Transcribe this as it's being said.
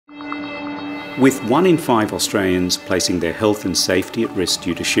With 1 in 5 Australians placing their health and safety at risk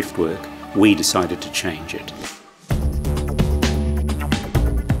due to shift work, we decided to change it.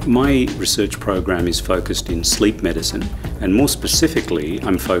 My research program is focused in sleep medicine, and more specifically,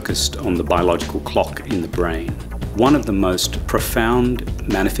 I'm focused on the biological clock in the brain. One of the most profound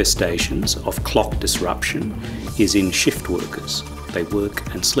manifestations of clock disruption is in shift workers. They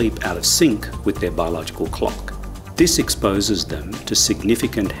work and sleep out of sync with their biological clock. This exposes them to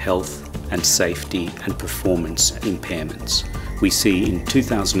significant health and safety and performance impairments. We see in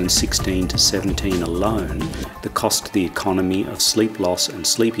 2016 to 17 alone, the cost to the economy of sleep loss and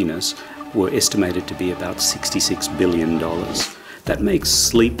sleepiness were estimated to be about $66 billion. That makes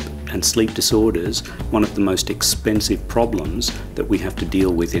sleep and sleep disorders one of the most expensive problems that we have to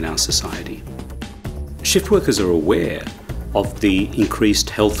deal with in our society. Shift workers are aware of the increased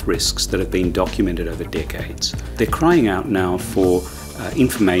health risks that have been documented over decades. They're crying out now for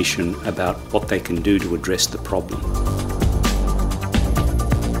information about what they can do to address the problem.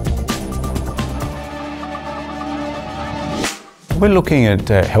 We're looking at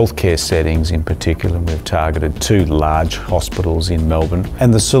healthcare settings in particular. We've targeted 2 large hospitals in Melbourne,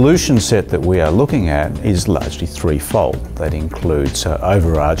 and the solution set that we are looking at is largely threefold. That includes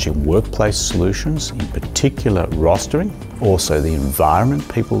overarching workplace solutions, in particular rostering, also the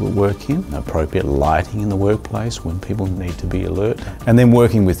environment people that work in, appropriate lighting in the workplace when people need to be alert, and then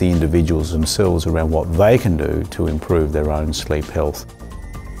working with the individuals themselves around what they can do to improve their own sleep health.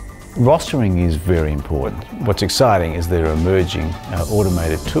 Rostering is very important. What's exciting is there are emerging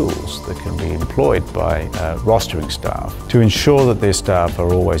automated tools that can be employed by rostering staff to ensure that their staff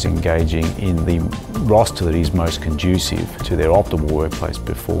are always engaging in the roster that is most conducive to their optimal workplace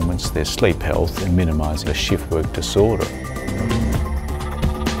performance, their sleep health, and minimising the shift work disorder.